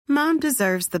Mom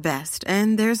deserves the best,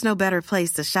 and there's no better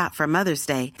place to shop for Mother's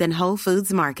Day than Whole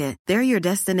Foods Market. They're your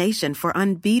destination for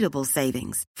unbeatable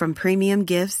savings, from premium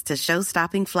gifts to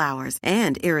show-stopping flowers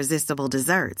and irresistible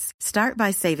desserts. Start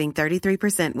by saving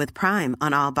 33% with Prime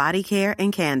on all body care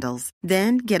and candles.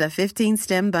 Then get a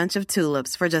 15-stem bunch of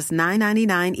tulips for just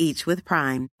 $9.99 each with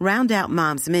Prime. Round out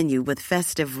Mom's menu with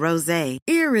festive rosé,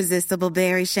 irresistible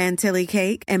berry chantilly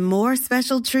cake, and more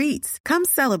special treats. Come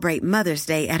celebrate Mother's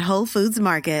Day at Whole Foods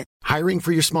Market. Hiring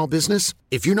for your small business?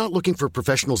 If you're not looking for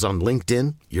professionals on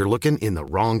LinkedIn, you're looking in the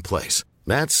wrong place.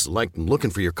 That's like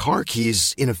looking for your car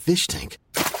keys in a fish tank.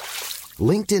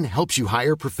 LinkedIn helps you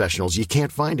hire professionals you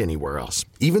can't find anywhere else,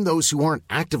 even those who aren't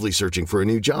actively searching for a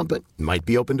new job but might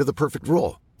be open to the perfect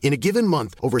role. In a given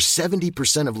month, over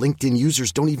 70% of LinkedIn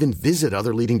users don't even visit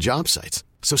other leading job sites.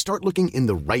 So start looking in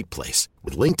the right place.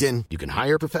 With LinkedIn, you can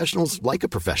hire professionals like a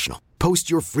professional. Post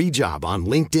your free job on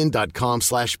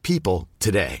linkedin.com/people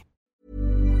today.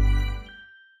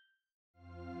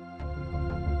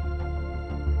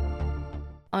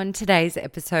 On today's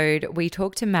episode, we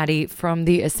talk to Maddy from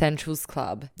the Essentials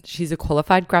Club. She's a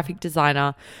qualified graphic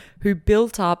designer who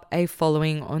built up a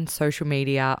following on social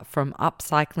media from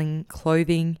upcycling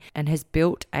clothing and has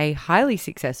built a highly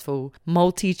successful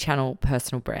multi-channel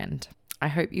personal brand. I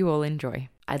hope you all enjoy.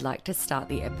 I'd like to start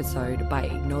the episode by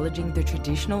acknowledging the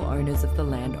traditional owners of the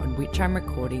land on which I'm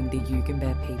recording, the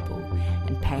Yugambeh people,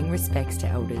 and paying respects to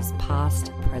elders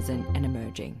past, present, and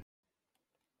emerging.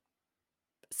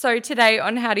 So today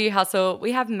on How Do You Hustle,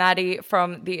 we have Maddy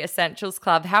from the Essentials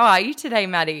Club. How are you today,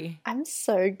 Maddy? I'm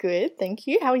so good, thank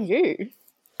you. How are you?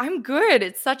 I'm good.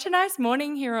 It's such a nice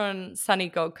morning here on sunny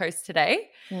Gold Coast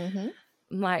today. Mm-hmm.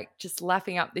 I'm like just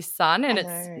lapping up this sun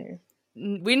and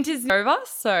winter's over,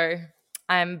 so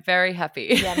I'm very happy.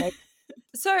 Yeah,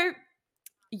 So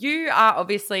you are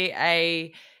obviously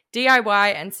a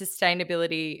DIY and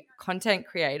sustainability content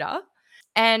creator.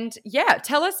 And yeah,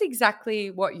 tell us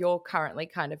exactly what you're currently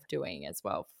kind of doing as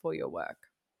well for your work.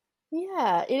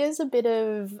 Yeah, it is a bit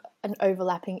of an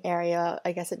overlapping area.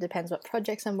 I guess it depends what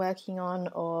projects I'm working on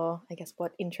or I guess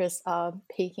what interests are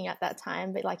peaking at that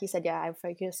time. But like you said, yeah, I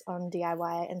focus on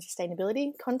DIY and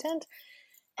sustainability content.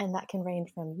 And that can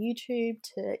range from YouTube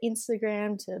to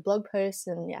Instagram to blog posts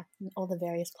and yeah, all the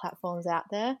various platforms out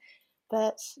there.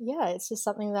 But yeah, it's just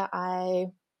something that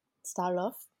I started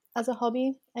off as a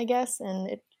hobby, I guess, and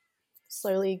it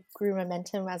slowly grew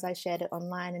momentum as I shared it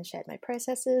online and shared my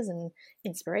processes and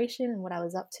inspiration and what I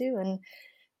was up to, and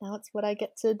now it's what I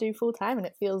get to do full time, and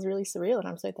it feels really surreal, and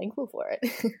I'm so thankful for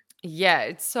it. Yeah,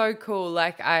 it's so cool.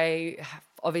 Like I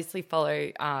obviously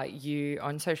follow you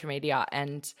on social media,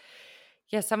 and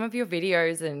yeah, some of your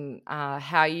videos and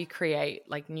how you create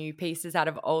like new pieces out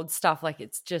of old stuff, like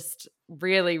it's just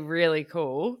really, really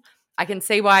cool. I can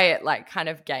see why it like kind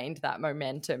of gained that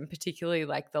momentum, particularly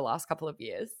like the last couple of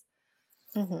years.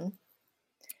 Mm-hmm.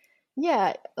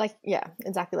 Yeah,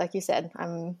 exactly like you said.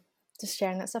 I'm just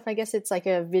sharing that stuff. I guess it's like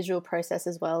a visual process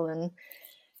as well, and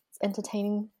it's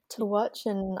entertaining to watch.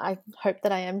 And I hope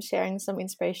that I am sharing some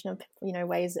inspiration of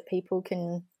ways that people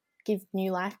can give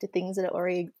new life to things that are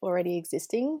already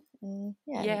existing. And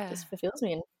it just fulfills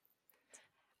me.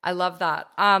 I love that.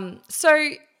 So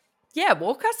yeah,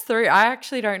 walk us through. I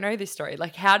actually don't know this story.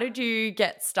 Like, how did you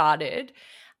get started?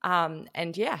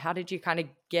 And yeah, how did you kind of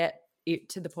get it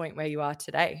to the point where you are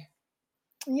today?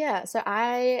 Yeah, so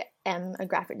I am a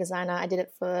graphic designer. I did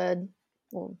it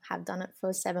have done it for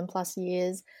 7+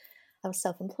 years. I was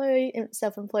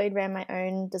self-employed, ran my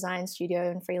own design studio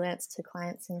and freelanced to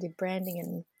clients and did branding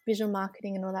and visual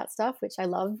marketing and all that stuff, which I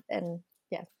love and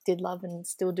did love and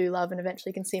still do love, and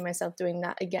eventually can see myself doing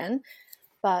that again.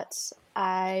 But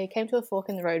I came to a fork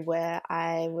in the road where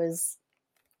I was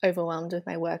overwhelmed with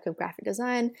my work of graphic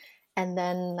design. And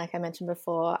then, like I mentioned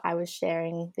before, I was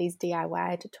sharing these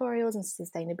DIY tutorials and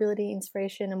sustainability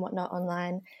inspiration and whatnot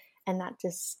online. And that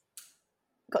just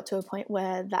got to a point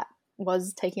where that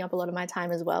was taking up a lot of my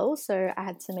time as well. So I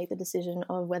had to make the decision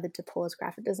of whether to pause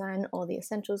graphic design or the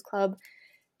Essentials Club.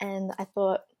 And I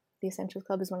thought the Essentials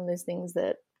Club is one of those things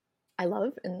that I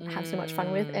love and have so much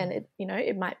fun with, and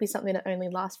it might be something that only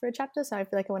lasts for a chapter, so I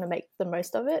feel like I want to make the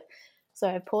most of it. So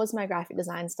I paused my graphic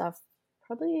design stuff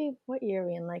probably, what year are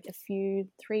we in, like 3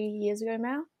 years ago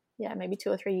now? Yeah, maybe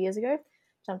 2 or 3 years ago.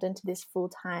 Jumped into this full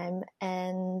time,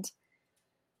 and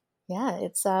yeah,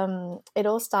 it's it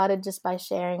all started just by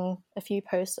sharing a few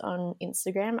posts on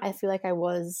Instagram. I feel like I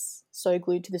was so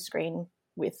glued to the screen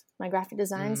with my graphic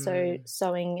design. So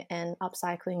sewing and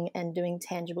upcycling and doing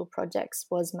tangible projects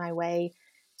was my way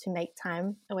to make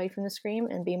time away from the screen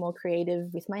and be more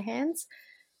creative with my hands.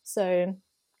 So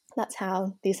that's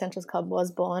how the Essentials Club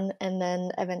was born. And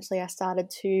then eventually I started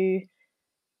to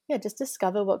just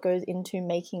discover what goes into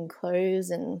making clothes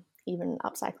and even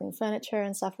upcycling furniture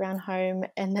and stuff around home,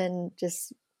 and then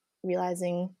just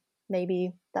realizing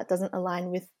maybe that doesn't align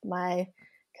with my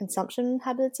consumption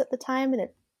habits at the time, and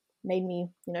it made me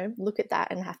look at that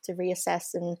and have to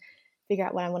reassess and figure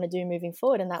out what I want to do moving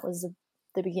forward. And that was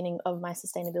the beginning of my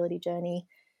sustainability journey,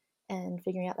 and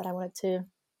figuring out that I wanted to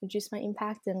reduce my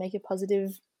impact and make a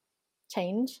positive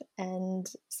change, and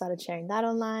started sharing that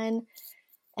online.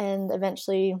 And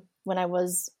eventually, when I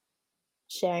was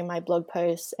sharing my blog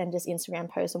posts and just Instagram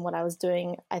posts and what I was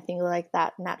doing, I think like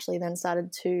that naturally then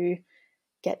started to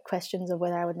get questions of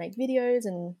whether I would make videos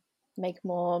and make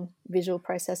more visual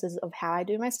processes of how I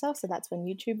do my stuff. So that's when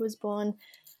YouTube was born.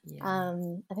 Yeah.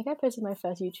 I think I posted my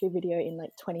first YouTube video in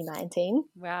like 2019.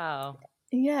 Wow.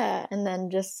 Yeah. And then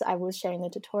just I was sharing the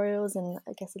tutorials and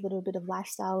I guess a little bit of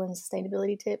lifestyle and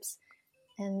sustainability tips.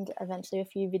 And eventually a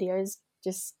few videos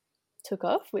just took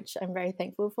off, which I'm very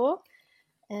thankful for.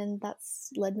 And that's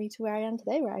led me to where I am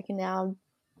today, where I can now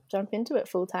jump into it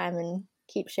full time and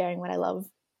keep sharing what I love.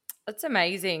 That's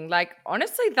amazing. Like,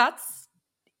 honestly, that's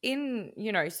in,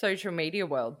 social media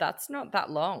world, that's not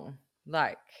that long.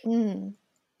 Like,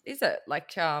 is it?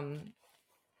 Like, I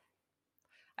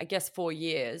guess 4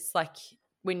 years. Like,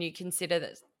 when you consider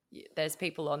that there's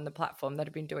people on the platform that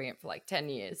have been doing it for like 10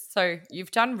 years. So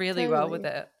you've done really well with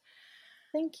it.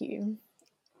 Thank you.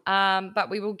 But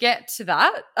we will get to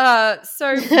that.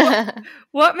 So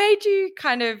what made you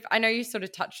kind of, I know you sort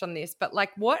of touched on this, but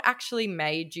like what actually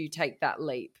made you take that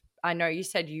leap? I know you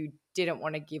said you didn't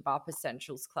want to give up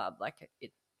Essentials Club. Like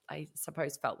it, I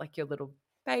suppose, felt like your little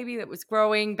baby that was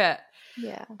growing, but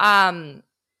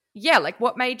like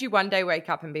what made you one day wake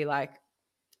up and be like,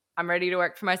 I'm ready to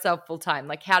work for myself full time?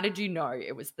 Like, how did you know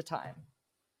it was the time?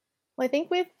 Well, I think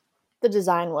with the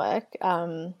design work,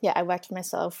 I worked for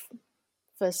myself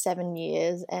for 7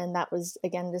 years, and that was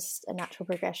again just a natural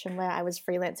progression where I was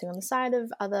freelancing on the side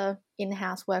of other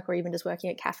in-house work or even just working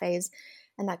at cafes,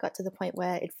 and that got to the point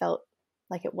where it felt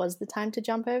like it was the time to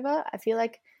jump over. I feel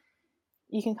like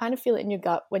you can kind of feel it in your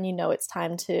gut when you know it's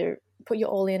time to put your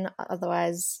all in,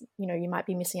 otherwise you might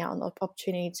be missing out on the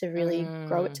opportunity to really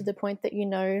grow it to the point that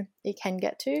it can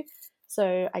get to.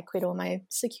 So I quit all my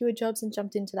secure jobs and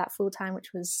jumped into that full time,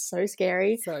 which was so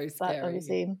scary. But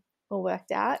obviously all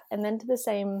worked out. And then to the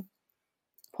same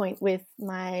point with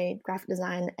my graphic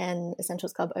design and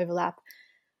Essentials Club overlap,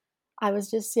 I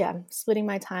was just, splitting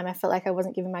my time. I felt like I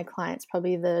wasn't giving my clients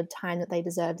probably the time that they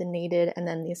deserved and needed. And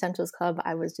then the Essentials Club,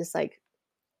 I was just like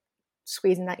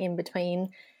squeezing that in between.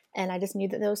 And I just knew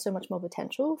that there was so much more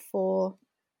potential for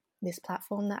this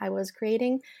platform that I was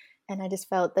creating. And I just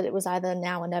felt that it was either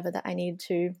now or never that I needed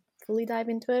to fully dive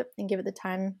into it and give it the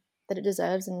time that it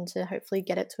deserves, and to hopefully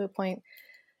get it to a point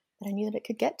that I knew that it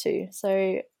could get to.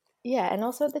 So, and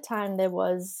also at the time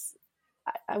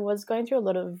I was going through a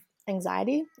lot of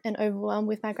anxiety and overwhelm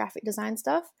with my graphic design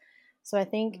stuff. So I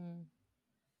think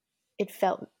it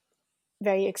felt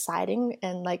very exciting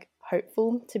and like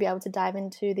hopeful to be able to dive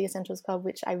into the Essentials Club,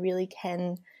 which I really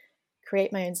can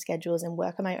create my own schedules and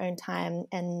work on my own time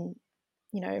and,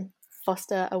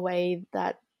 foster a way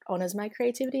that honors my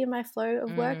creativity and my flow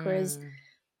of work. Whereas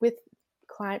with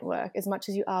client work, as much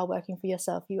as you are working for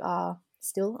yourself, you are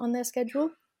still on their schedule.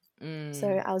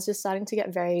 So I was just starting to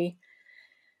get very,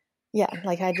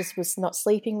 like I just was not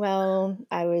sleeping well.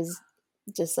 I was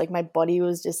just like, my body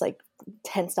was just like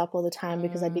tensed up all the time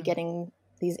because I'd be getting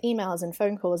these emails and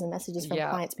phone calls and messages from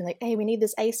clients being like, hey, we need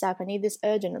this ASAP. I need this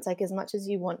urgent. It's like, as much as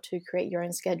you want to create your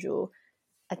own schedule,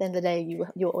 at the end of the day,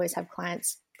 you'll always have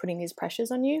clients putting these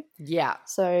pressures on you. Yeah.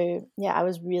 So I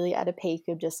was really at a peak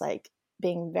of just like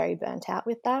being very burnt out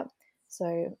with that. So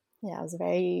I was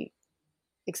very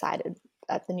excited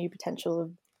at the new potential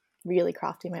of really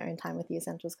crafting my own time with the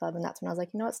Essentials Club. And that's when I was like,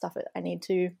 you know what, stuff it. I need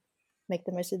to make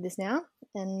the most of this now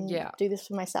and do this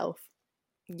for myself.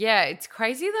 Yeah, it's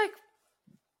crazy. Like,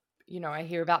 I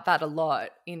hear about that a lot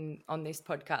on this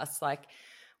podcast. Like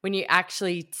when you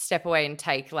actually step away and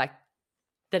take like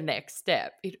the next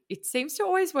step, it seems to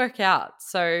always work out.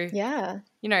 So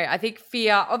I think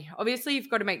fear, obviously you've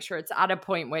got to make sure it's at a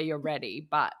point where you're ready,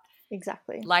 but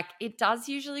exactly, like it does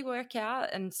usually work out.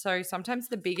 And so sometimes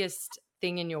the biggest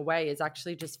thing in your way is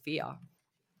actually just fear.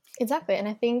 Exactly. And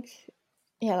I think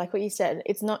like what you said,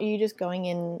 it's not you just going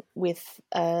in with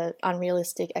an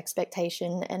unrealistic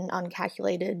expectation and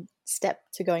uncalculated step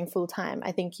to going full time.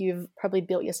 I think you've probably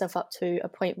built yourself up to a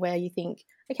point where you think,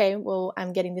 okay, well,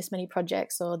 I'm getting this many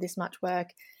projects or this much work,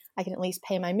 I can at least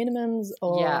pay my minimums.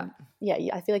 Or I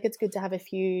feel like it's good to have a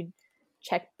few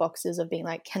check boxes of being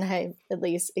like, can I at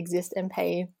least exist and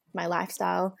pay my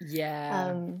lifestyle.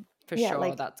 Yeah, for Yeah, sure.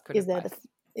 like, That's good is there advice.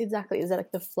 is there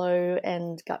like the flow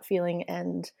and gut feeling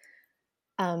and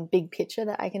big picture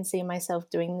that I can see myself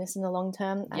doing this in the long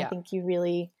term? And I Yeah. think you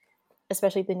really,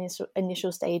 especially the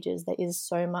initial stages, there is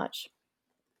so much,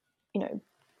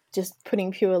 just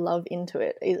putting pure love into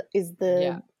it. Is Yeah.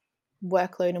 the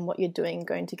workload and what you're doing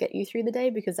going to get you through the day?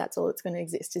 Because that's all it's going to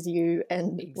exist is you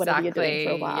and whatever you're doing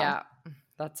for a while. Yeah,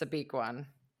 that's a big one.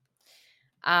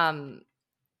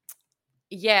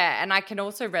 Yeah, and I can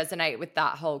also resonate with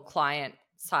that whole client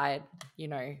side.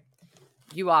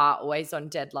 You are always on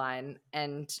deadline,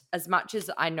 and as much as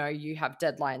I know you have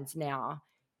deadlines now,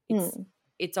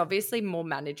 it's obviously more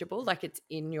manageable. Like, it's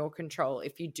in your control.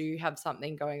 If you do have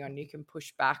something going on, you can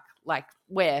push back, like,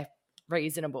 where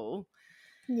reasonable.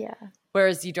 Yeah.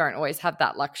 Whereas you don't always have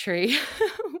that luxury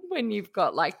when you've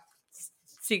got like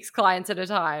 6 clients at a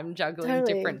time juggling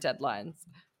different deadlines.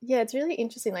 Yeah, it's really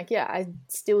interesting. Like, yeah, I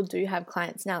still do have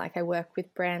clients now. Like, I work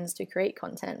with brands to create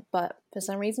content, but for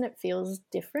some reason it feels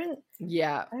different.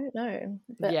 Yeah. I don't know.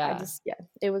 But Yeah.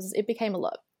 it became a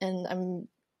lot. And I'm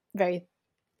very,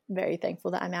 very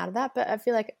thankful that I'm out of that. But I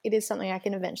feel like it is something I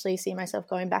can eventually see myself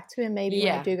going back to. And maybe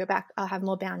when I do go back, I'll have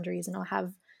more boundaries and I'll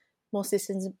have more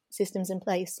systems in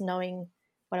place, knowing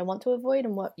what I want to avoid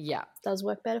and what does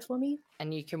work better for me.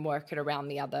 And you can work it around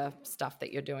the other stuff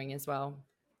that you're doing as well.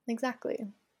 Exactly.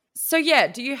 So, yeah,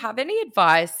 do you have any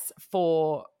advice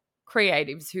for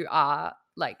creatives who are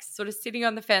like sort of sitting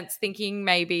on the fence thinking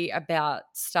maybe about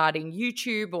starting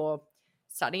YouTube or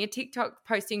starting a TikTok,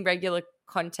 posting regular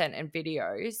content and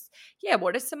videos? Yeah,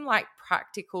 what are some like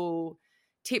practical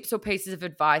tips or pieces of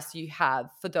advice you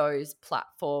have for those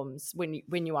platforms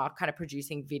when you are kind of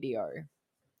producing video?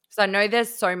 Because I know there's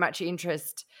so much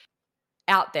interest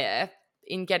out there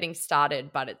in getting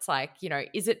started, but it's like,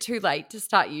 is it too late to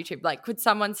start YouTube? Like, could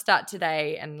someone start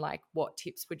today, and like, what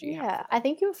tips would you have? Yeah, I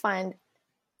think you'll find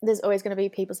there's always going to be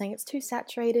people saying it's too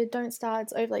saturated, don't start,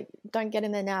 it's over, like, don't get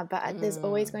in there now. But there's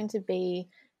always going to be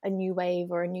a new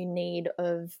wave or a new need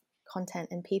of content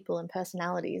and people and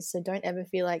personalities. So don't ever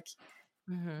feel like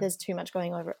there's too much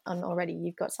going on already.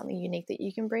 You've got something unique that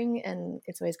you can bring, and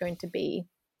it's always going to be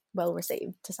well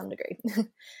received to some degree.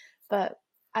 But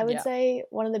I would say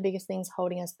one of the biggest things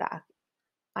holding us back,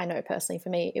 I know personally for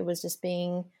me, it was just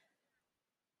being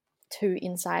too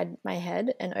inside my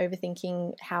head and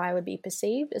overthinking how I would be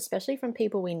perceived, especially from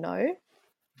people we know.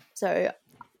 So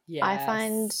I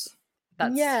find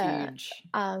that's huge.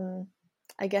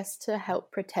 I guess to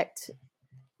help protect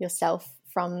yourself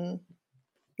from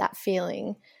that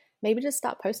feeling, maybe just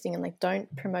start posting and like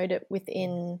don't promote it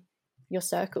within your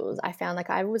circles. I found like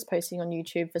I was posting on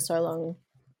YouTube for so long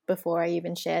before I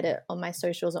even shared it on my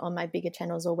socials or on my bigger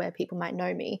channels or where people might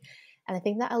know me. And I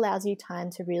think that allows you time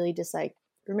to really just like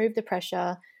remove the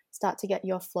pressure, start to get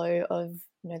your flow of,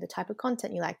 the type of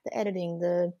content you like, the editing,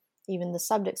 even the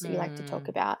subjects that you like to talk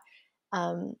about.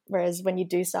 Whereas when you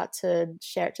do start to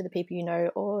share it to the people you know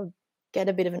or get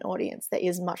a bit of an audience, there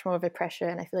is much more of a pressure,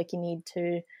 and I feel like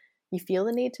you feel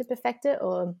the need to perfect it,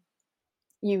 or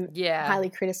you highly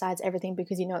criticize everything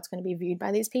because you know it's going to be viewed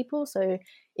by these people. So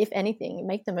if anything,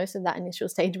 make the most of that initial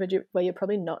stage where you're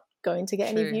probably not going to get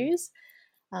any views.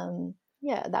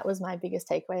 That was my biggest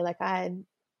takeaway. Like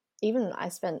I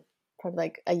spent probably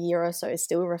like a year or so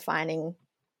still refining,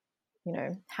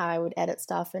 how I would edit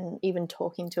stuff, and even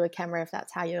talking to a camera if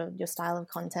that's how your style of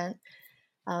content.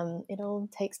 It all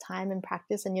takes time and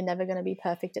practice, and you're never going to be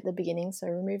perfect at the beginning. So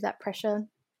remove that pressure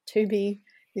to be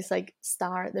this like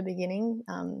star at the beginning.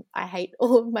 I hate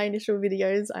all of my initial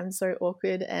videos. I'm so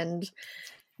awkward, and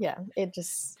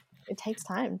it takes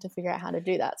time to figure out how to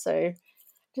do that. So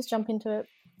just jump into it.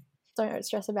 Don't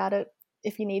stress about it.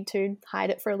 If you need to,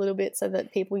 hide it for a little bit so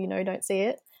that people don't see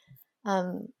it.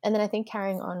 And then I think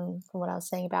carrying on from what I was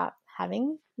saying about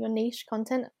having your niche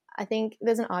content, I think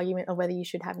there's an argument of whether you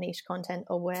should have niche content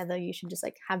or whether you should just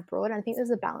like have broad. I think there's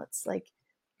a balance. Like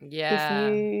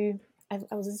I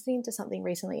was listening to something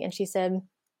recently, and she said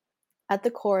at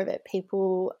the core of it,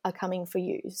 people are coming for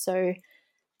you. So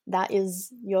that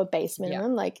is your base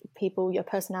minimum, like people, your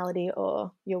personality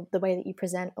or the way that you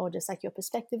present, or just like your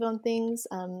perspective on things.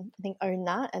 I think own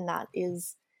that, and that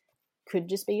could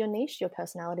just be your niche, your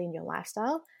personality and your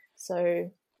lifestyle. So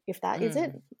if that is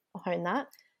it, hone that.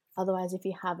 Otherwise, if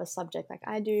you have a subject like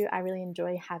I do, I really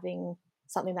enjoy having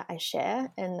something that I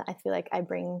share, and I feel like I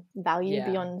bring value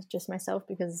beyond just myself,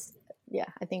 because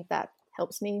I think that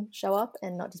helps me show up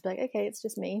and not just be like, okay, it's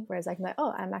just me. Whereas I can be like,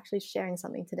 oh, I'm actually sharing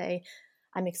something today.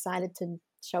 I'm excited to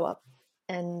show up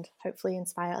and hopefully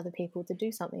inspire other people to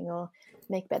do something or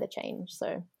make better change.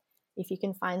 So if you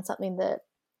can find something that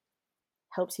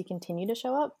helps you continue to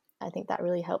show up, I think that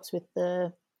really helps with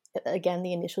the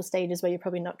initial stages where you're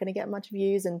probably not going to get much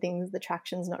views and things, the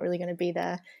traction's not really going to be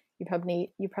there. You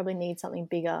probably need something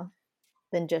bigger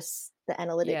than just the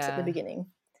analytics at the beginning.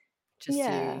 Just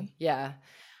you. Yeah.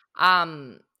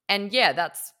 And yeah,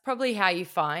 that's probably how you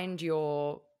find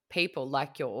your people,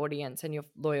 like your audience and your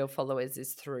loyal followers,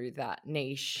 is through that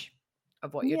niche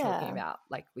of what you're talking about,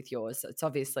 like with yours. It's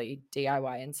obviously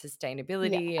DIY and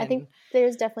sustainability. I think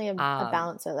there's definitely a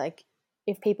balance. So like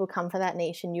if people come for that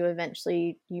niche and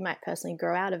you might personally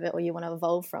grow out of it or you want to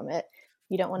evolve from it,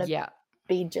 you don't want to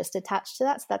be just attached to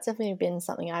that. So that's definitely been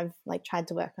something I've like tried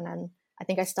to work on. And I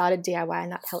think I started DIY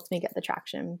and that helped me get the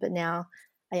traction. But now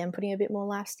I am putting a bit more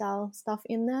lifestyle stuff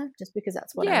in there just because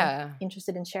that's what I'm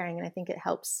interested in sharing. And I think it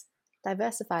helps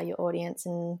diversify your audience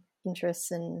and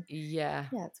interests. And it's a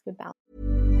good balance.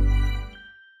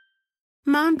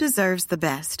 Mom deserves the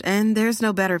best, and there's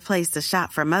no better place to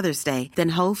shop for Mother's Day than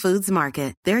Whole Foods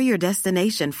Market. They're your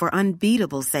destination for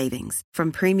unbeatable savings,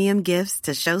 from premium gifts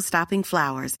to show-stopping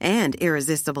flowers and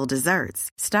irresistible desserts.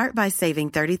 Start by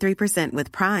saving 33%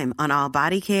 with Prime on all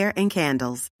body care and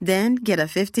candles. Then get a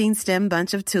 15-stem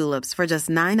bunch of tulips for just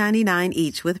 $9.99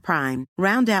 each with Prime.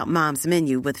 Round out Mom's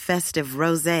menu with festive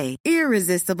rosé,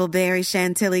 irresistible berry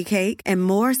chantilly cake, and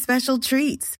more special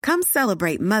treats. Come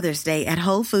celebrate Mother's Day at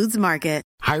Whole Foods Market.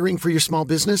 Hiring for your small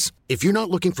business? If you're not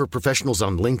looking for professionals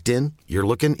on LinkedIn, you're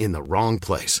looking in the wrong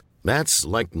place. That's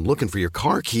like looking for your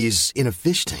car keys in a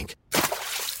fish tank.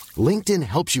 LinkedIn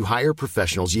helps you hire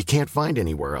professionals you can't find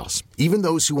anywhere else, even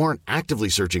those who aren't actively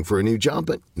searching for a new job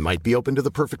but might be open to the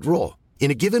perfect role.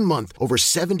 In a given month, over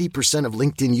 70% of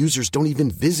LinkedIn users don't even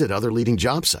visit other leading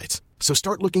job sites. So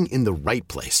start looking in the right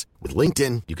place. With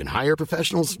LinkedIn, you can hire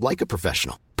professionals like a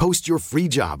professional. Post your free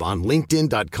job on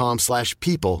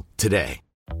linkedin.com/people today.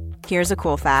 Here's a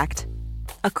cool fact.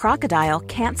 A crocodile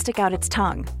can't stick out its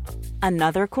tongue.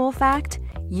 Another cool fact,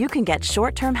 you can get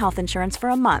short-term health insurance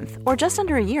for a month or just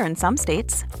under a year in some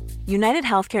states. United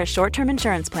Healthcare short-term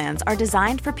insurance plans are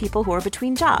designed for people who are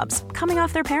between jobs, coming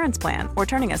off their parents' plan, or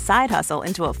turning a side hustle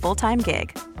into a full-time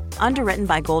gig. Underwritten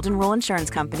by Golden Rule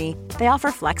Insurance Company, they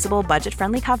offer flexible,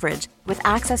 budget-friendly coverage with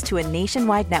access to a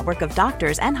nationwide network of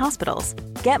doctors and hospitals.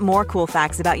 Get more cool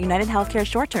facts about United Healthcare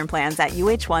short-term plans at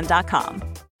uh1.com.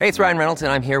 Hey, it's Ryan Reynolds,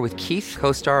 and I'm here with Keith,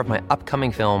 co-star of my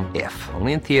upcoming film, If,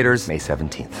 only in theaters May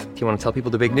 17th. Do you want to tell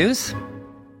people the big news?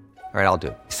 All right, I'll do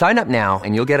it. Sign up now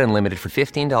and you'll get unlimited for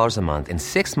 $15 a month and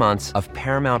 6 months of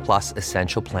Paramount Plus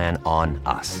Essential Plan on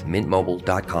us.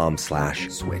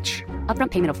 MintMobile.com/switch.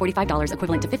 Upfront payment of $45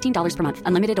 equivalent to $15 per month.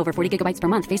 Unlimited over 40 gigabytes per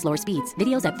month. Face lower speeds.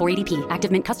 Videos at 480p.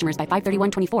 Active Mint customers by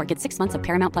 531.24 get 6 months of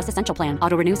Paramount Plus Essential Plan.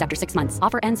 Auto renews after 6 months.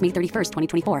 Offer ends May 31st,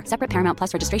 2024. Separate Paramount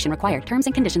Plus registration required. Terms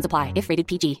and conditions apply if rated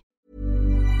PG.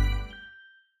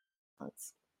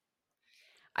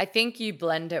 I think you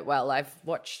blend it well. I've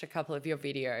watched a couple of your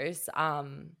videos,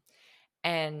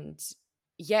 and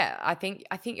yeah, I think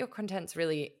your content's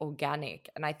really organic,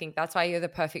 and I think that's why you're the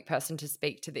perfect person to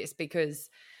speak to this because,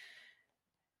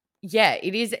 yeah,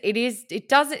 it is.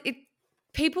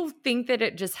 People think that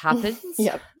it just happens,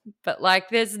 but like,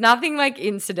 there's nothing like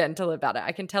incidental about it.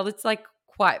 I can tell it's like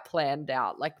quite planned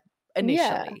out, like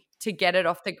initially. To get it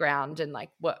off the ground and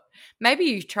like what maybe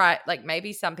you try, like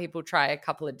maybe some people try a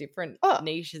couple of different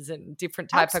niches and different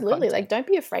type of content. Like don't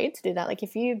be afraid to do that. Like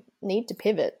if you need to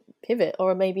pivot,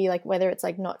 or maybe like whether it's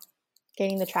like not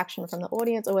gaining the traction from the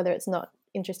audience or whether it's not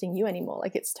interesting you anymore,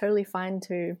 like it's totally fine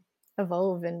to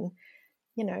evolve and,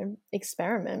 you know,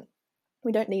 experiment.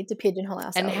 We don't need to pigeonhole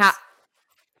ourselves.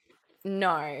 And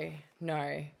no.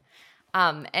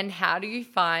 And how do you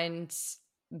find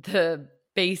the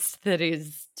beast that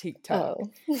is TikTok?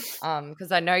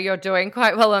 Because I know you're doing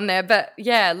quite well on there, but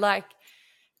yeah, like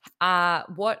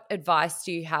what advice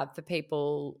do you have for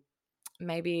people?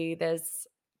 Maybe there's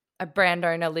a brand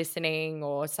owner listening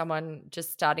or someone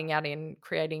just starting out in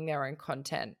creating their own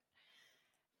content.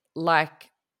 Like,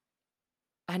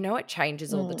 I know it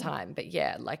changes all the time, but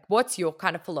yeah, like what's your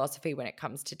kind of philosophy when it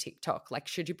comes to TikTok? Like,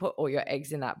 should you put all your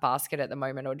eggs in that basket at the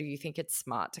moment, or do you think it's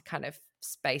smart to kind of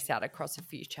space out across a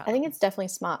few channels? I think it's definitely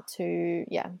smart to,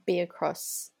 be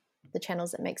across the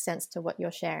channels that make sense to what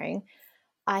you're sharing.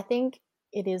 I think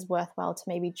it is worthwhile to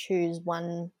maybe choose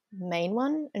one main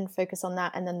one and focus on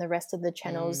that, and then the rest of the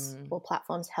channels or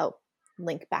platforms help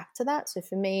link back to that. So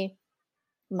for me,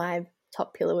 my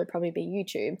top pillar would probably be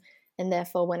YouTube. And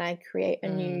therefore, when I create a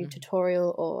new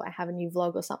tutorial or I have a new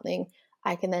vlog or something,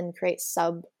 I can then create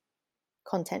sub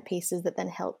content pieces that then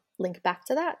help link back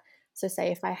to that. So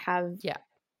say if I have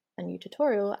a new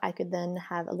tutorial, I could then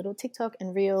have a little TikTok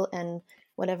and reel and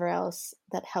whatever else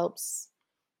that helps,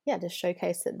 just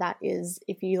showcase that is,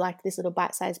 if you like this little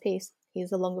bite-sized piece,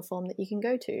 here's the longer form that you can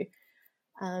go to.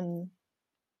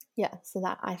 Yeah, so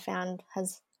that I found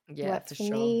has worked for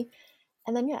me.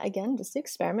 And then, yeah, again, just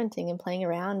experimenting and playing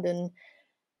around. And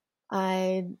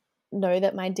I know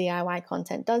that my DIY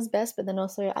content does best, but then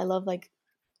also I love like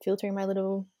filtering my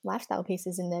little lifestyle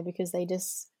pieces in there because they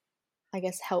just, I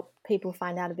guess, help people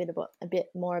find out a bit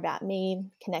more about me,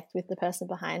 connect with the person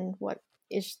behind what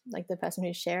is like the person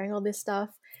who's sharing all this stuff.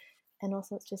 And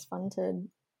also it's just fun to,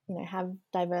 have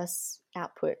diverse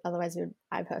output. Otherwise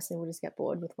I personally will just get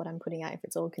bored with what I'm putting out if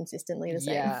it's all consistently the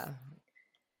same.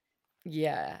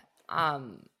 Yeah.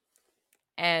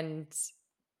 And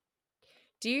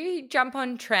do you jump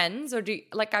on trends, or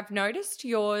I've noticed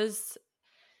yours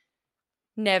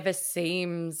never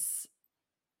seems,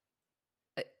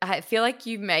 I feel like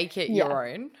you make it your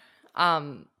own.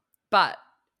 But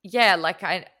yeah, like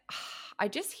I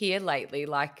just hear lately,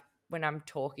 like when I'm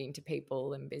talking to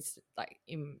people in business,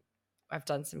 I've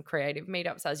done some creative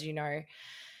meetups, as you know,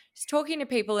 just talking to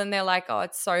people and they're like, oh,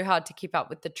 it's so hard to keep up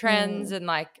with the trends and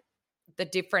like the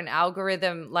different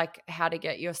algorithm, like how to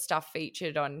get your stuff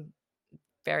featured on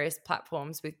various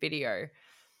platforms with video.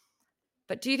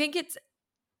 But do you think it's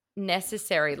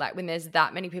necessary, like when there's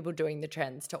that many people doing the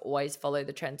trends, to always follow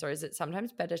the trends, or is it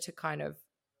sometimes better to kind of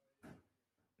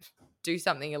do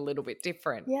something a little bit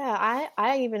different? Yeah,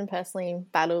 I even personally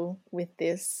battle with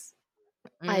this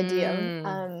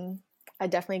idea. I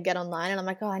definitely get online and I'm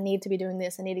like, oh, I need to be doing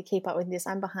this. I need to keep up with this.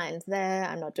 I'm behind there.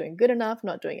 I'm not doing good enough,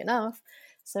 not doing enough.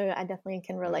 So I definitely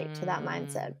can relate to that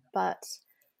mindset. But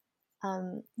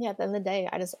yeah, at the end of the day,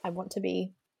 I want to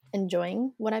be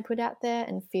enjoying what I put out there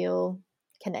and feel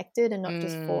connected and not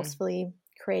just forcefully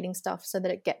creating stuff so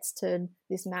that it gets to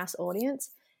this mass audience.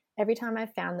 Every time I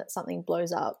found that something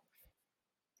blows up,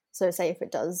 so say if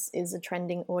it is a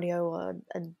trending audio or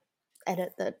an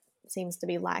edit that seems to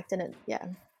be liked and it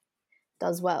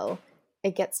does well,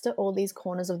 it gets to all these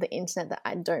corners of the internet that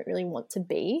I don't really want to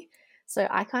be. So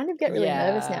I kind of get really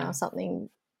nervous now if something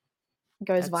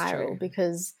goes viral,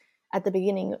 because at the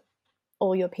beginning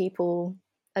all your people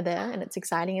are there and it's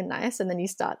exciting and nice, and then you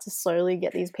start to slowly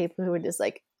get these people who are just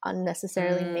like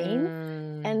unnecessarily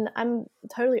mean. And I'm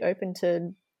totally open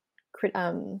to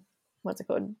what's it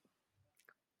called?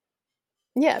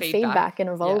 Feedback and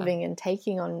evolving and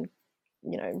taking on,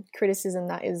 criticism.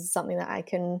 That is something that I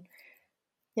can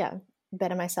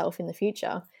better myself in the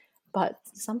future. But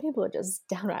some people are just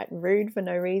downright rude for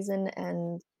no reason.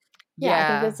 And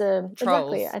I think there's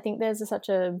I think there's such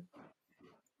a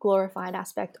glorified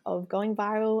aspect of going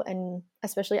viral, and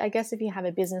especially I guess if you have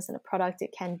a business and a product,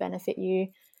 it can benefit you,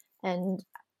 and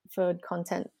for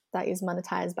content that is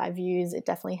monetized by views, it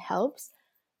definitely helps.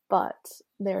 But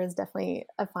there is definitely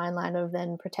a fine line of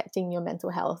then protecting your mental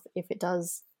health if it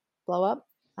does blow up.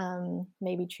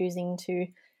 Maybe choosing to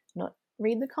not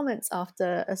read the comments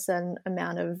after a certain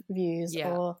amount of views,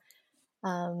 or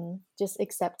just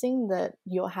accepting that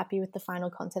you're happy with the final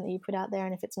content that you put out there,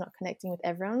 and if it's not connecting with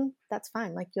everyone, that's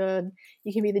fine. Like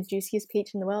you can be the juiciest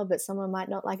peach in the world, but someone might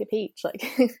not like a peach. Like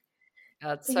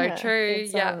that's so true.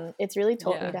 It's really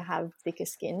taught me to have thicker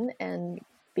skin and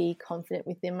be confident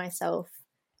within myself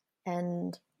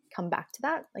and come back to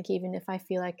that. Like even if I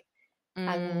feel like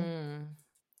I'm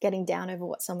getting down over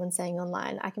what someone's saying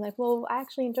online, I can like, well, I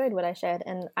actually enjoyed what I shared,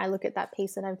 and I look at that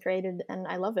piece that I've created and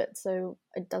I love it. So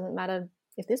it doesn't matter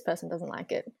if this person doesn't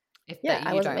like it.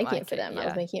 I wasn't making it for them. I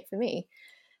was making it for me.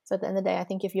 So at the end of the day, I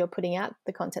think if you're putting out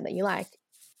the content that you like,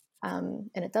 and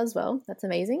it does well, that's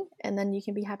amazing. And then you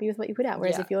can be happy with what you put out.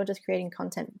 Whereas if you're just creating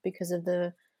content because of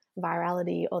the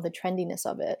virality or the trendiness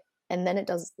of it, and then it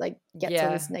does like get to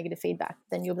this negative feedback,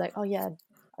 then you'll be like, oh yeah,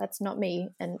 that's not me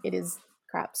and it is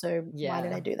crap. So why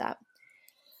did I do that?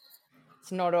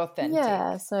 It's not authentic.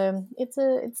 Yeah, so it's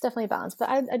definitely a balance. But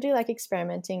I do like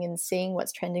experimenting and seeing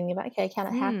what's trending. About okay, how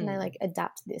can I like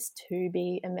adapt this to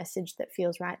be a message that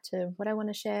feels right to what I want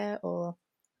to share, or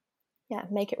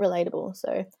make it relatable.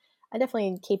 So I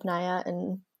definitely keep an eye out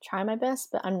and try my best,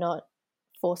 but I'm not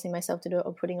forcing myself to do it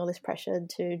or putting all this pressure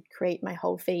to create my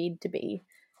whole feed to be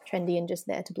trendy and just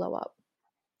there to blow up.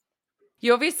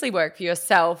 You obviously work for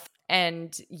yourself,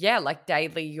 and like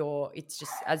daily it's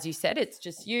just, as you said, it's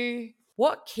just you.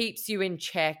 What keeps you in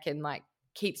check and like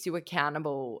keeps you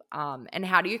accountable, and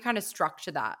how do you kind of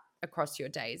structure that across your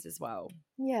days as well?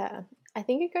 I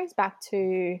think it goes back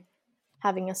to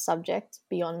having a subject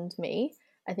beyond me.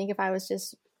 I think if I was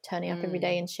just turning up every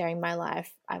day and sharing my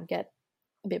life, I'd get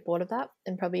a bit bored of that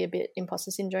and probably a bit imposter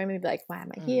syndrome and be like, why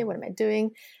am I here? What am I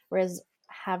doing? Whereas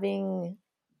having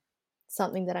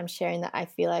something that I'm sharing that I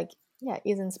feel like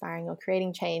is inspiring or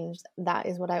creating change, that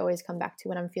is what I always come back to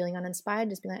when I'm feeling uninspired.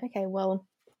 Just be like, okay, well,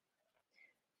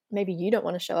 maybe you don't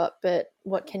want to show up, but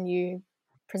what can you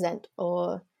present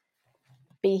or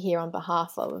be here on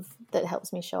behalf of that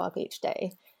helps me show up each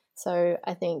day? So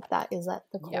I think that is at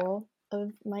the core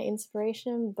of my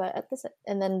inspiration. But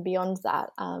and then beyond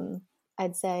that,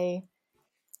 I'd say,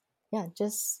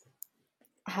 just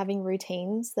having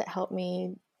routines that help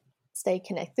me stay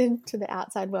connected to the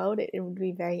outside world. It would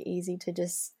be very easy to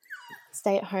just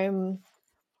stay at home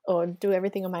or do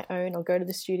everything on my own or go to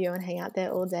the studio and hang out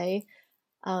there all day,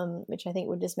 which I think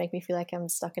would just make me feel like I'm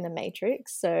stuck in a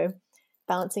matrix. So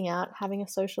balancing out having a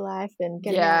social life and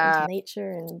getting out into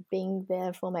nature and being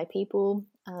there for my people,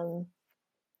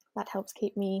 that helps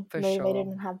keep me motivated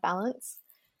and have balance.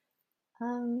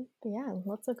 But yeah,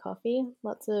 lots of coffee,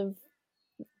 lots of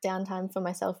downtime for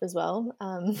myself as well,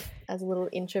 as a little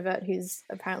introvert who's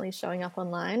apparently showing up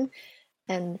online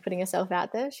and putting herself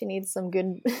out there. She needs some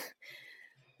good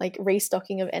like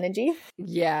restocking of energy.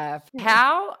 Yeah.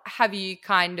 How have you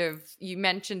you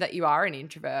mentioned that you are an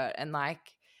introvert and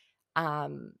like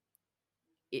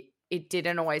it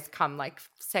didn't always come like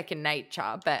second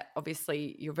nature, but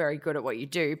obviously you're very good at what you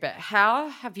do. But how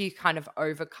have you kind of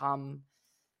overcome,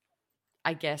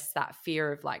 I guess, that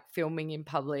fear of like filming in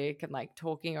public and like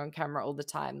talking on camera all the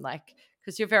time? Like,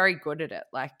 because you're very good at it.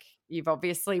 Like you've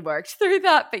obviously worked through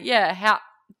that. But yeah, how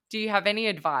do you have any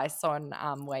advice on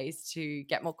ways to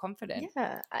get more confident?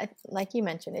 Yeah, like you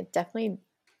mentioned, it definitely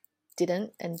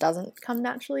didn't and doesn't come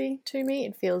naturally to me.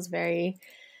 It feels very,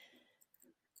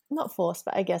 not forced,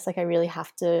 but I guess like I really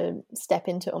have to step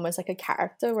into almost like a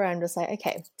character where I'm just like,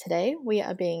 okay, today we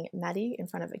are being Maddy in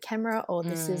front of a camera, or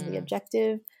this is the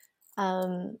objective.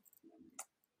 I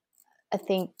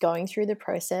think going through the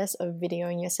process of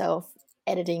videoing yourself,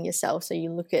 editing yourself, so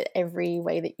you look at every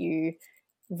way that you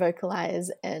vocalize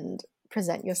and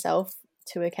present yourself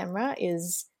to a camera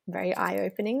is very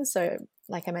eye-opening. So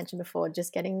like I mentioned before,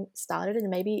 just getting started, and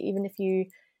maybe even if you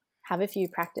have a few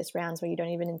practice rounds where you don't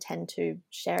even intend to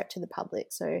share it to the public.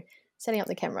 So setting up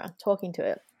the camera, talking to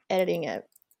it, editing it,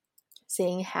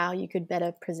 seeing how you could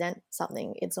better present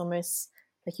something. It's almost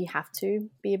like you have to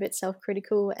be a bit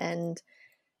self-critical and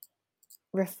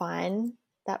refine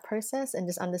that process and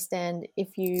just understand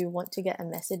if you want to get a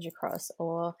message across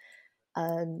or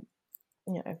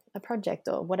a project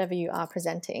or whatever you are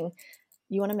presenting,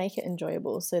 you want to make it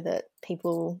enjoyable so that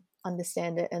people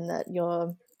understand it, and that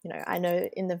you're, I know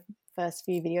in the first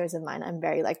few videos of mine, I'm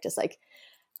very like, just like,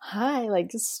 hi, like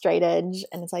just straight edge.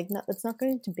 And it's like, no, it's not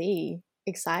going to be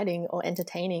exciting or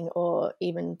entertaining or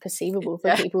even perceivable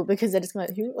for people, because they're just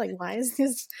like, why is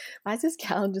this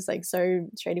gal just like so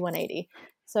straighty 180?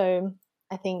 So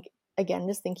I think, again,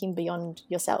 just thinking beyond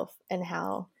yourself and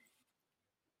how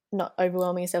not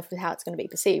overwhelming yourself with how it's going to be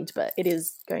perceived, but it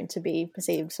is going to be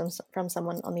perceived from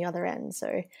someone on the other end.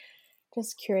 So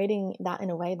just curating that in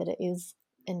a way that it is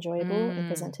enjoyable and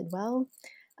presented well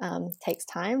takes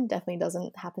time. Definitely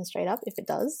doesn't happen straight up. If it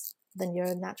does, then you're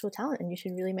a natural talent and you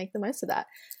should really make the most of that.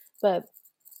 But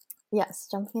yes,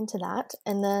 jumping into that.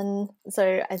 And then,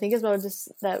 so I think as well,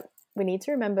 just that we need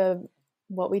to remember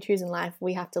what we choose in life,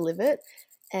 we have to live it.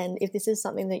 And if this is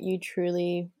something that you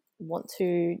truly want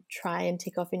to try and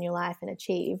tick off in your life and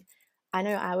achieve, I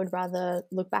know I would rather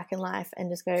look back in life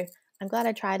and just go, I'm glad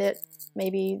I tried it.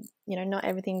 Maybe, not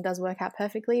everything does work out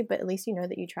perfectly, but at least you know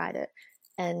that you tried it.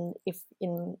 And if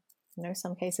in,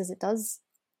 some cases it does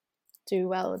do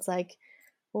well, it's like,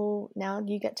 well, now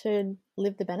you get to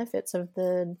live the benefits of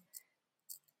the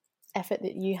effort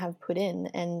that you have put in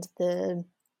and the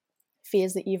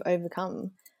fears that you've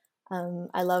overcome.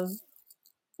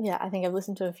 I think I've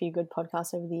listened to a few good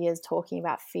podcasts over the years talking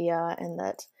about fear, and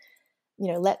that,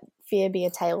 let fear be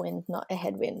a tailwind, not a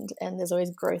headwind. And there's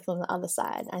always growth on the other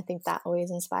side. I think that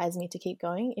always inspires me to keep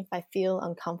going. If I feel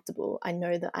uncomfortable, I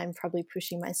know that I'm probably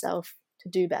pushing myself to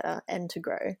do better and to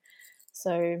grow.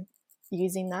 So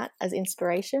using that as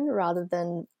inspiration rather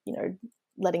than,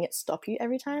 letting it stop you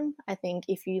every time. I think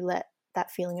if you let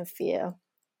that feeling of fear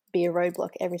be a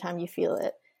roadblock every time you feel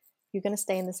it, you're going to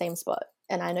stay in the same spot.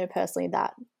 And I know personally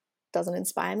that doesn't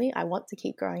inspire me. I want to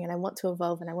keep growing and I want to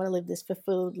evolve and I want to live this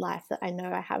fulfilled life that I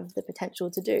know I have the potential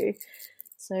to do.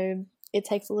 So it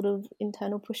takes a little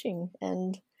internal pushing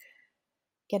and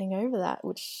getting over that,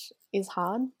 which is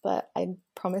hard, but I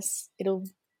promise it'll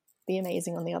be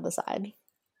amazing on the other side.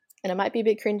 And it might be a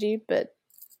bit cringy, but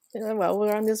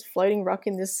we're on this floating rock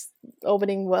in this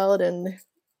orbiting world, and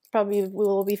probably we'll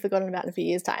all be forgotten about in a few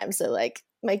years' time. So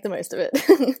make the most of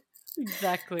it.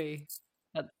 Exactly.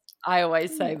 I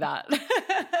always say that.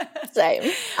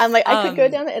 Same. I'm like, I could go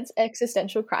down the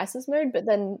existential crisis mode, but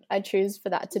then I choose for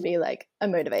that to be like a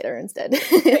motivator instead.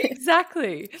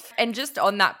 Exactly. And just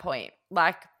on that point,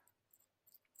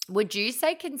 Would you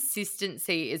say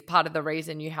consistency is part of the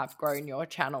reason you have grown your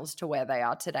channels to where they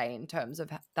are today in terms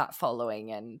of that following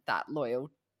and that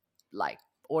loyal like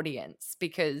audience?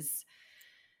 Because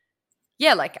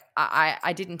yeah, like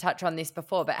I didn't touch on this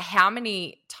before, but how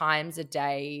many times a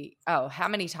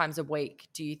week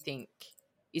do you think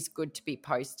is good to be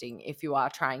posting if you are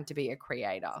trying to be a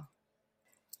creator?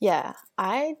 Yeah,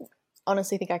 I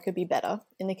honestly think I could be better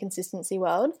in the consistency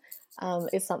world.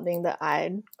 It's something that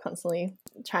I'm constantly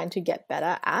trying to get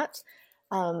better at.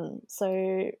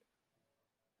 So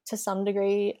to some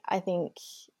degree, I think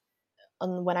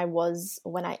when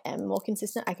I am more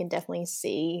consistent, I can definitely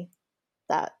see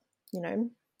that,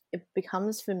 it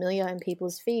becomes familiar in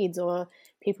people's feeds, or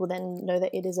people then know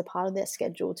that it is a part of their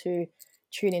schedule to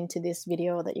tune into this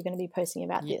video, or that you're going to be posting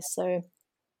about this. So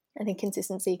I think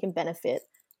consistency can benefit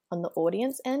on the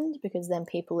audience end, because then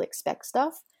people expect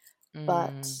stuff,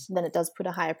 but then it does put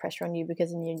a higher pressure on you,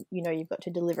 because then you've got to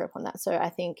deliver upon that. So I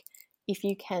think if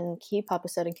you can keep up a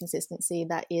certain consistency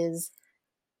that is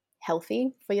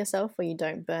healthy for yourself, where you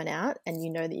don't burn out and you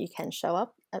know that you can show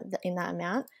up in that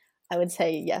amount, I would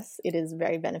say yes, it is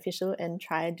very beneficial, and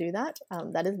try to do that.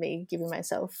 That is me giving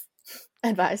myself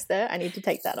advice there. I need to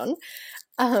take that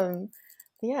on.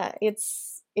 Yeah,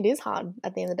 it is hard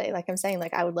at the end of the day. Like I'm saying,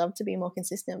 like I would love to be more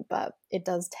consistent, but it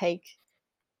does take,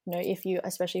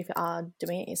 especially if you are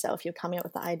doing it yourself, you're coming up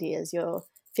with the ideas, you're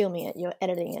filming it, you're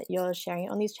editing it, you're sharing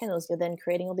it on these channels, you're then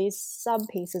creating all these sub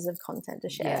pieces of content to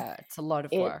share. Yeah, it's a lot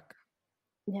of work.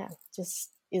 Yeah,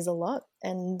 just is a lot,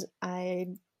 and I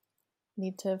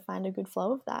need to find a good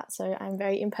flow of that. So I'm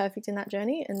very imperfect in that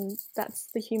journey, and that's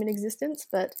the human existence.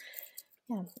 But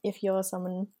yeah, if you're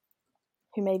someone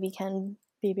who maybe can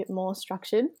be a bit more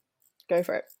structured, go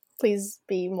for it. Please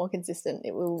be more consistent.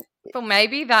 It will. Well,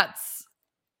 maybe that's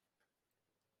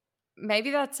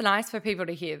nice for people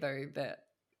to hear, though, that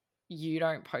you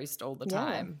don't post all the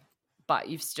time, but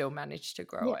you've still managed to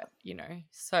grow it,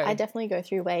 So I definitely go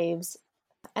through waves,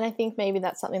 and I think maybe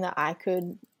that's something that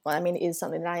is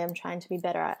something that I am trying to be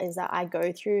better at, is that I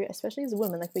go through, especially as a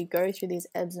woman, like we go through these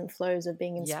ebbs and flows of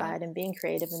being inspired and being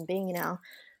creative and being in our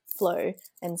flow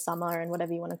and summer and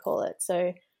whatever you want to call it.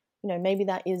 So, maybe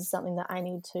that is something that I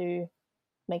need to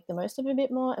make the most of a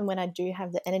bit more. And when I do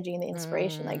have the energy and the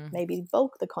inspiration, like maybe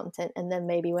bulk the content. And then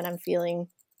maybe when I'm feeling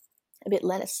a bit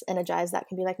less energized, that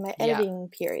can be like my editing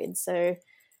period. So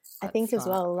I think as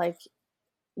well, like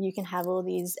you can have all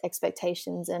these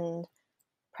expectations and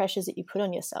pressures that you put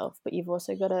on yourself, but you've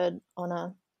also got to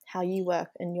honor how you work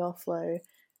and your flow,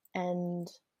 and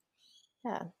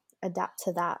adapt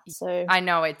to that. So I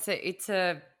know it's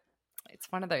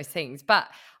one of those things, but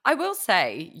I will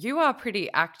say you are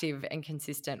pretty active and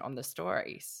consistent on the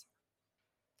stories.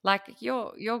 Like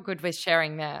you're good with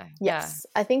sharing there. Yes,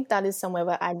 I think that is somewhere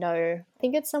where I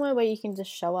think it's somewhere where you can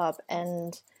just show up,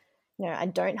 and I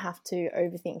don't have to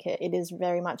overthink it. It is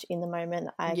very much in the moment.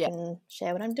 I can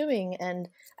share what I'm doing, and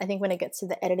I think when it gets to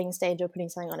the editing stage or putting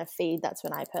something on a feed, that's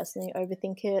when I personally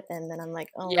overthink it, and then I'm like,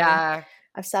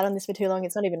 I've sat on this for too long,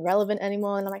 it's not even relevant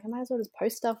anymore, and I'm like, I might as well just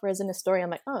post stuff. Whereas in a story, I'm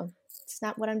like,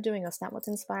 snap what I'm doing, or snap what's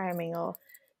inspiring me, or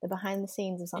the behind the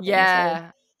scenes or something.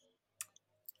 So,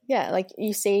 like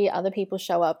you see other people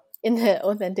show up in their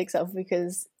authentic self,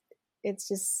 because it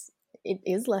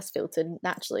is less filtered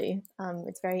naturally.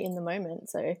 It's very in the moment.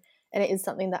 So, and it is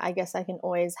something that I guess I can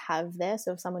always have there.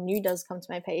 So if someone new does come to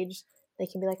my page, they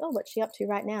can be like, oh, what's she up to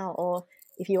right now? Or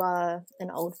if you are an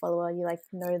old follower, you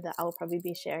know that I'll probably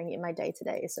be sharing it in my day to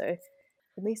day. So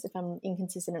at least if I'm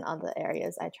inconsistent in other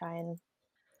areas, I try and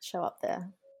show up there.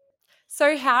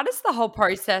 So how does the whole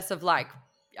process of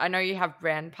I know you have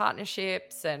brand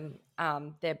partnerships and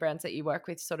they're brands that you work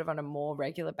with sort of on a more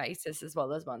regular basis, as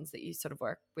well as ones that you sort of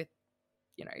work with,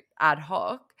 ad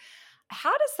hoc.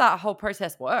 How does that whole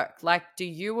process work? Like, do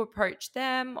you approach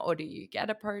them, or do you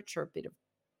get approached, or a bit of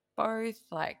both?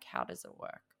 Like, how does it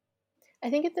work?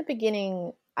 I think at the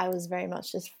beginning, I was very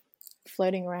much just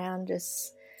floating around,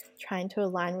 just trying to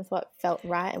align with what felt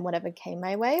right and whatever came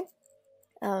my way.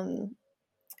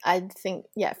 I think,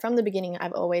 from the beginning,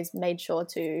 I've always made sure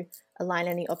to align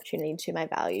any opportunity to my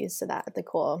values, so that at the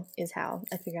core is how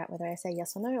I figure out whether I say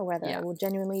yes or no, or whether I will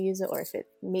genuinely use it, or if it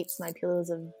meets my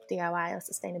pillars of DIY or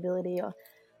sustainability or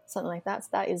something like that. So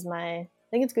that is I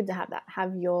think it's good to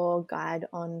have your guide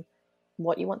on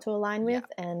what you want to align with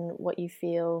and what you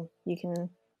feel you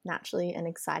can naturally and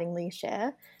excitingly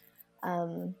share.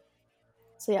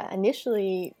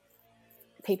 Initially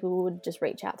people would just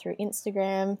reach out through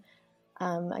Instagram.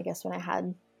 I guess when I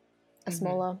had a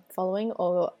smaller following,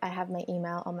 or I have my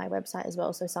email on my website as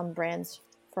well. So some brands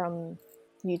from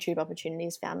YouTube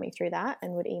opportunities found me through that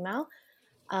and would email.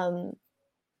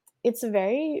 it's a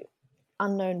very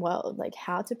unknown world, like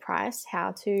how to price,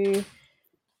 how to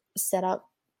set up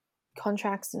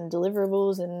contracts and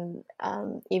deliverables, and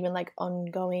even like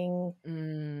ongoing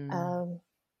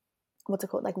what's it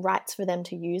called, like rights for them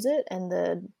to use it, and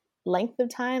the length of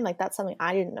time. Like that's something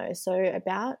I didn't know. So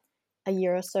about a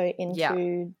year or so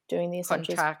into doing the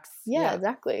essentials contracts.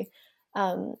 Exactly.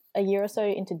 A year or so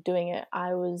into doing it,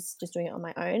 I was just doing it on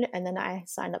my own, and then I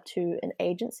signed up to an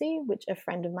agency which a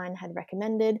friend of mine had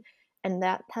recommended, and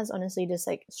that has honestly just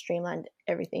like streamlined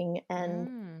everything.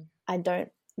 And I don't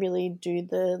really do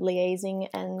the liaising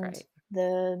and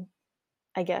the,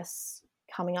 I guess,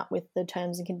 coming up with the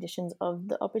terms and conditions of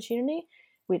the opportunity,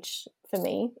 which for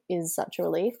me is such a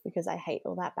relief because I hate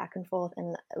all that back and forth.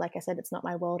 And like I said, it's not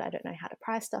my world. I don't know how to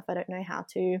price stuff. I don't know how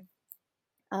to,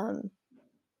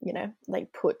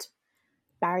 like put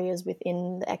barriers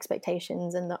within the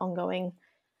expectations and the ongoing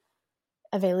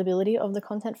availability of the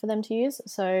content for them to use.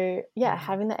 So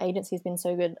having the agency has been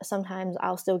so good. Sometimes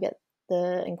I'll still get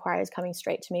the inquiries coming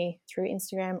straight to me through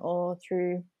Instagram or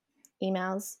through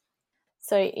emails.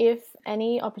 So if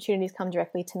any opportunities come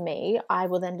directly to me, I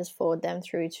will then just forward them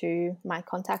through to my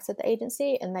contacts at the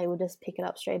agency, and they will just pick it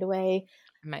up straight away.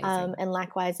 Amazing. And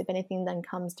likewise, if anything then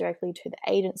comes directly to the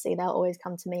agency, they'll always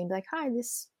come to me and be like, hi,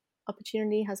 this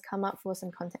opportunity has come up for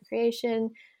some content creation.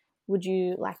 Would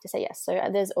you like to say yes? So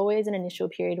there's always an initial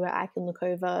period where I can look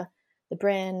over the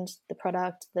brand, the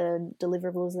product, the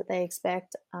deliverables that they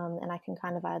expect, and I can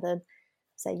kind of either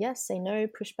say yes, say no,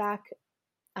 push back.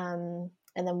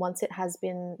 And then once it has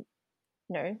been,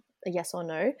 a yes or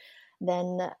no,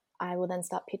 then I will then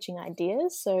start pitching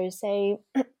ideas. So say,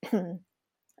 some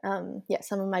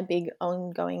of my big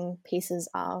ongoing pieces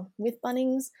are with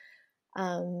Bunnings.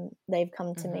 They've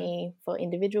come to me for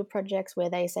individual projects where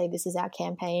they say, this is our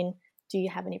campaign. Do you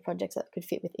have any projects that could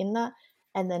fit within that?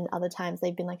 And then other times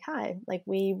they've been like, hi, like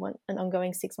we want an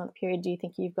ongoing 6-month period. Do you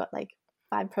think you've got like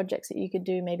 5 projects that you could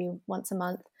do maybe once a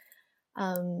month?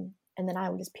 And then I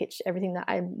will just pitch everything that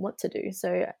I want to do.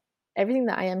 So everything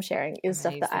that I am sharing is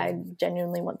stuff that I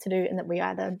genuinely want to do and that we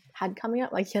either had coming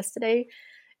up. Like yesterday,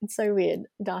 it's so weird.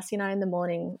 Darcy and I in the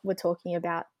morning were talking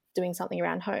about doing something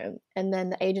around home. And then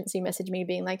the agency messaged me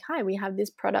being like, hi, we have this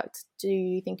product. Do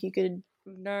you think you could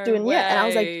do it? Yeah. And I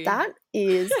was like, that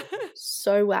is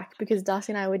so whack, because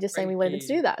Darcy and I were just saying we wanted to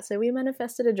do that. So we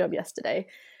manifested a job yesterday.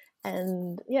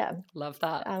 And love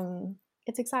that.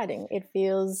 It's exciting. It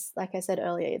feels, like I said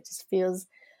earlier, it just feels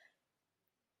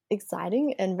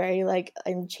exciting and very like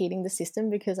I'm cheating the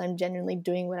system because I'm genuinely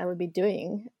doing what I would be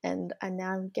doing and I'm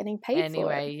now getting paid for it.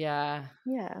 Anyway, yeah.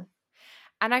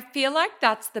 And I feel like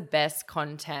that's the best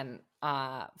content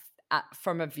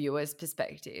from a viewer's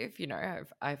perspective.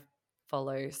 I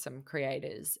follow some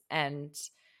creators, and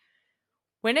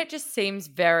when it just seems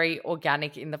very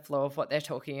organic in the flow of what they're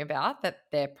talking about, that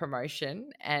their promotion,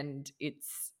 and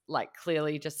it's like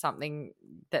clearly just something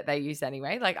that they use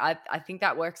anyway. Like I think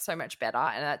that works so much better.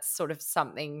 And that's sort of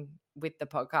something with the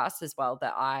podcast as well,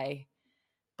 that I,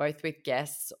 both with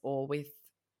guests or with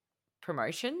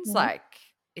promotions, like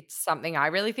it's something I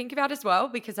really think about as well,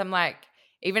 because I'm like,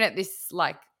 even at this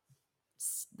like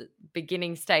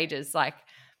beginning stages, like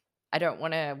I don't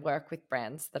want to work with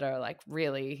brands that are like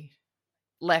really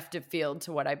left of field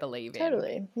to what I believe in.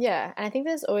 Totally. Yeah. And I think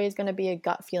there's always going to be a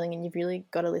gut feeling, and you've really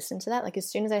got to listen to that. Like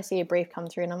as soon as I see a brief come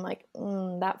through and I'm like,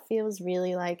 that feels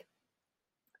really like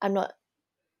I'm not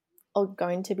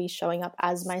going to be showing up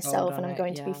as myself, and I'm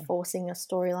going to be forcing a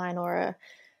storyline or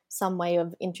some way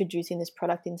of introducing this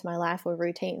product into my life or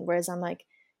routine. Whereas I'm like,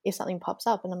 if something pops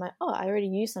up and I'm like, oh, I already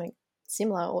use something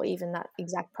similar or even that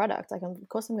exact product, like of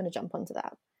course I'm going to jump onto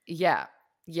that. Yeah.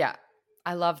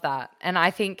 I love that. And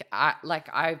I think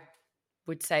I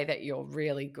would say that you're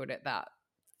really good at that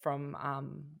from,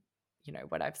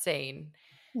 what I've seen,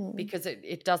 because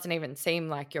it doesn't even seem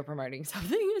like you're promoting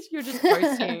something. You're just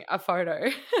posting a photo.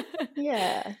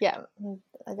 Yeah.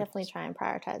 I definitely try and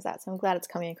prioritize that. So I'm glad it's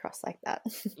coming across like that.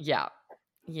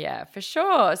 Yeah, for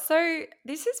sure. So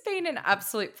this has been an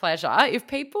absolute pleasure. If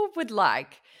people would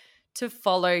like to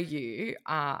follow you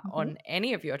on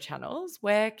any of your channels,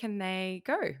 where can they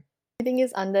go? Everything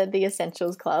is under the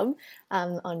Essentials Club,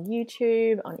 on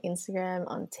YouTube, on Instagram,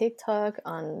 on TikTok,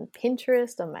 on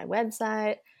Pinterest, on my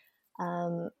website.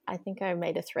 I think I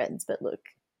made a Threads, but look,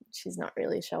 she's not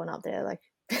really showing up there. Like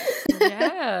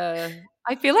Yeah.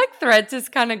 I feel like Threads has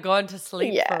kind of gone to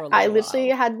sleep for a little I literally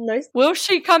while. had no. Will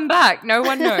she come back? No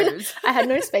one knows. I had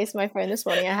no space on my phone this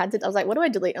morning. I was like, what do I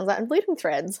delete? I was like, I'm deleting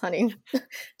Threads, honey.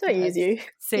 Don't use you.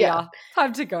 See ya.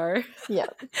 Time to go. Yeah.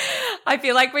 I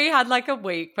feel like we had like a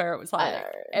week where it was like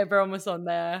everyone was on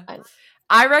there.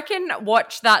 I reckon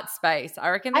watch that space. I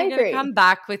reckon they're going to come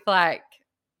back with like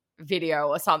video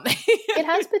or something. It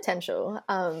has potential.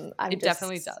 It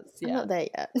definitely does. Yeah. I'm not there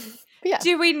yet. But yeah.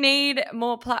 Do we need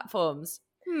more platforms?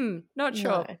 Not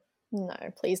sure. No,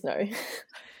 please no.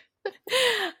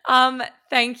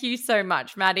 Thank you so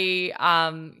much, Maddy.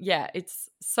 It's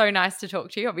so nice to talk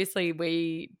to you. Obviously,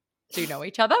 we do know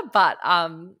each other, but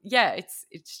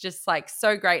it's just like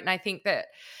so great. And I think that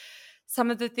some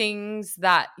of the things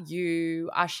that you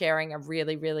are sharing are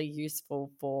really, really useful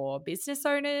for business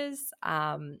owners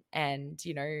and,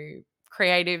 you know,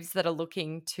 creatives that are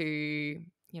looking to,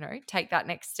 you know, take that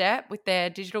next step with their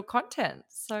digital content.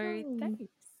 So thanks.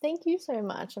 Thank you so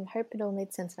much. I hope it all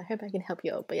made sense. I hope I can help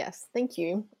you out. But yes, thank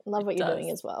you. Love what you're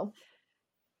doing as well.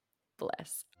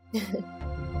 Bless.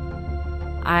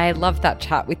 I love that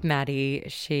chat with Maddy.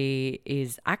 She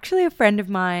is actually a friend of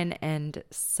mine and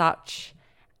such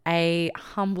a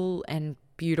humble and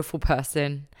beautiful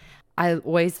person. I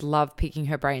always love picking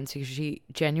her brains because she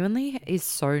genuinely is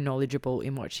so knowledgeable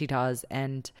in what she does.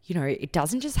 And, you know, it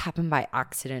doesn't just happen by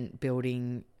accident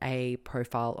building a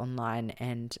profile online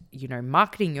and, you know,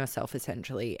 marketing yourself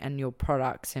essentially and your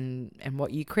products and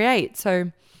what you create.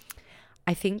 So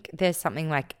I think there's something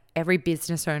like every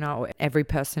business owner or every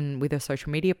person with a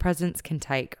social media presence can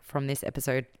take from this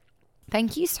episode.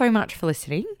 Thank you so much for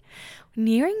listening.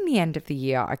 Nearing the end of the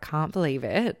year, I can't believe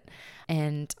it.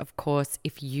 And of course,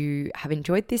 if you have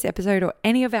enjoyed this episode or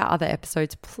any of our other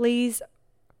episodes, please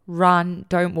run,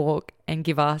 don't walk, and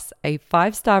give us a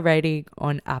 5-star rating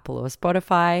on Apple or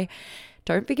Spotify.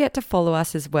 Don't forget to follow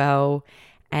us as well.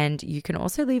 And you can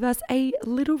also leave us a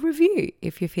little review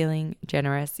if you're feeling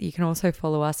generous. You can also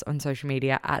follow us on social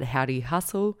media at How Do You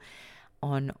Hustle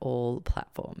on all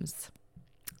platforms.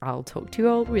 I'll talk to you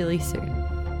all really soon.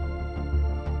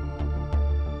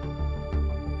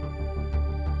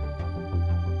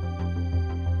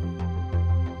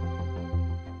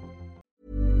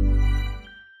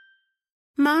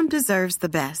 Mom deserves the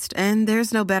best, and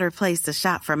there's no better place to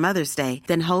shop for Mother's Day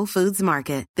than Whole Foods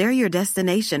Market. They're your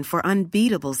destination for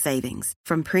unbeatable savings,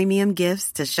 from premium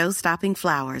gifts to show-stopping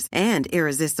flowers and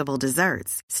irresistible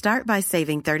desserts. Start by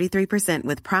saving 33%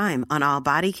 with Prime on all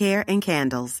body care and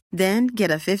candles. Then get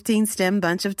a 15-stem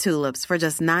bunch of tulips for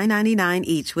just $9.99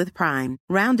 each with Prime.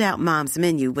 Round out Mom's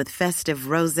menu with festive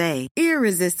rosé,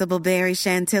 irresistible berry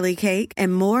chantilly cake,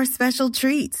 and more special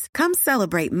treats. Come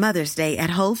celebrate Mother's Day at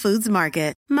Whole Foods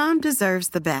Market. Mom deserves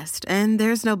the best, and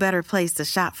there's no better place to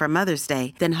shop for Mother's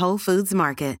Day than Whole Foods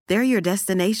Market. They're your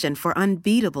destination for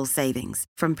unbeatable savings,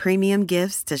 from premium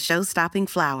gifts to show-stopping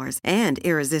flowers and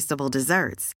irresistible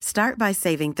desserts. Start by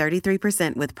saving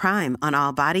 33% with Prime on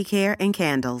all body care and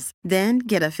candles. Then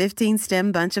get a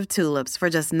 15-stem bunch of tulips for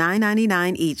just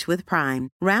 $9.99 each with Prime.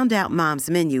 Round out Mom's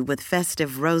menu with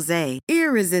festive rosé,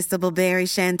 irresistible berry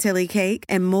chantilly cake,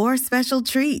 and more special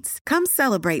treats. Come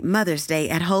celebrate Mother's Day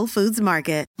at Whole Foods Market.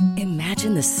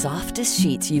 Imagine the softest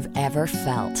sheets you've ever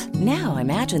felt. Now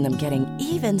imagine them getting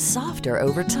even softer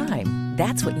over time.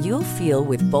 That's what you'll feel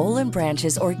with Boll &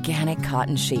 Branch's organic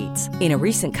cotton sheets. In a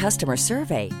recent customer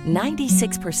survey,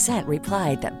 96%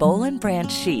 replied that Boll &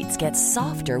 Branch sheets get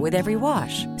softer with every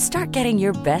wash. Start getting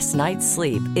your best night's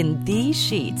sleep in these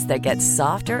sheets that get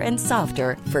softer and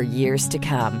softer for years to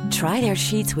come. Try their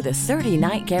sheets with a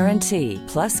 30-night guarantee.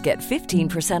 Plus, get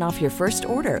 15% off your first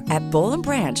order at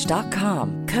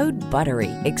bollandbranch.com. Code BUTTERY.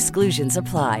 Exclusions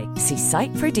apply. See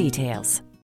site for details.